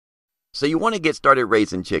So you want to get started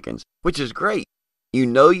raising chickens, which is great. You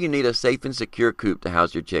know you need a safe and secure coop to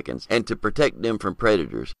house your chickens and to protect them from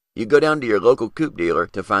predators. You go down to your local coop dealer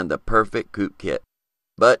to find the perfect coop kit.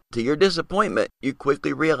 But to your disappointment, you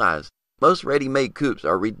quickly realize most ready-made coops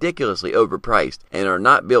are ridiculously overpriced and are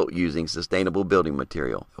not built using sustainable building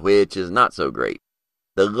material, which is not so great.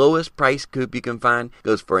 The lowest price coop you can find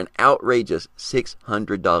goes for an outrageous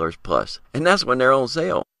 $600 plus, and that's when they're on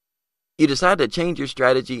sale. You decide to change your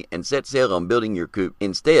strategy and set sail on building your coop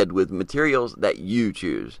instead with materials that you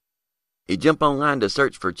choose. You jump online to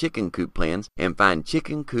search for chicken coop plans and find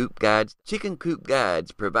Chicken Coop Guides. Chicken Coop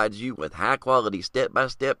Guides provides you with high-quality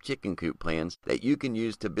step-by-step chicken coop plans that you can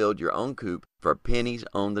use to build your own coop for pennies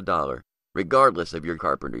on the dollar, regardless of your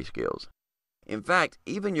carpentry skills. In fact,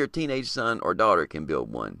 even your teenage son or daughter can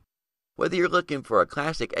build one. Whether you're looking for a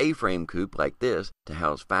classic A-frame coop like this to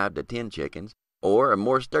house 5 to 10 chickens, or a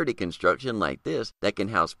more sturdy construction like this that can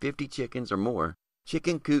house 50 chickens or more,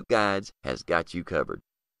 Chicken Coop Guides has got you covered.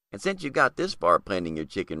 And since you got this far planning your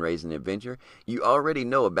chicken raising adventure, you already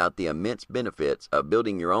know about the immense benefits of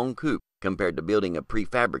building your own coop compared to building a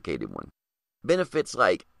prefabricated one. Benefits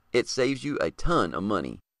like it saves you a ton of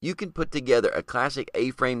money. You can put together a classic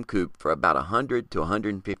A-frame coop for about $100 to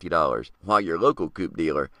 $150, while your local coop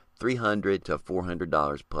dealer $300 to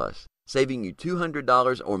 $400 plus, saving you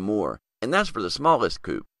 $200 or more. And that's for the smallest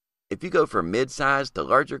coop. If you go from mid-sized to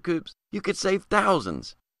larger coops, you could save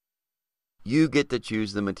thousands. You get to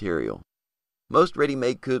choose the material. Most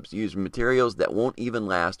ready-made coops use materials that won't even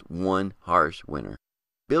last one harsh winter.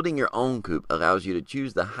 Building your own coop allows you to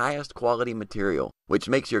choose the highest quality material, which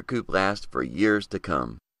makes your coop last for years to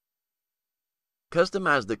come.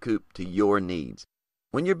 Customize the coop to your needs.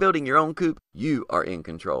 When you're building your own coop, you are in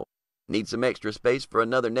control. Need some extra space for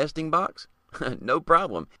another nesting box? No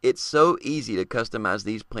problem. It's so easy to customize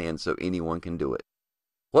these plans so anyone can do it.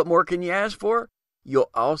 What more can you ask for? You'll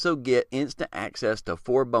also get instant access to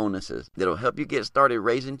 4 bonuses that'll help you get started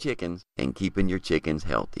raising chickens and keeping your chickens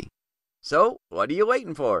healthy. So, what are you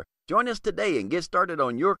waiting for? Join us today and get started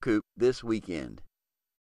on your coop this weekend.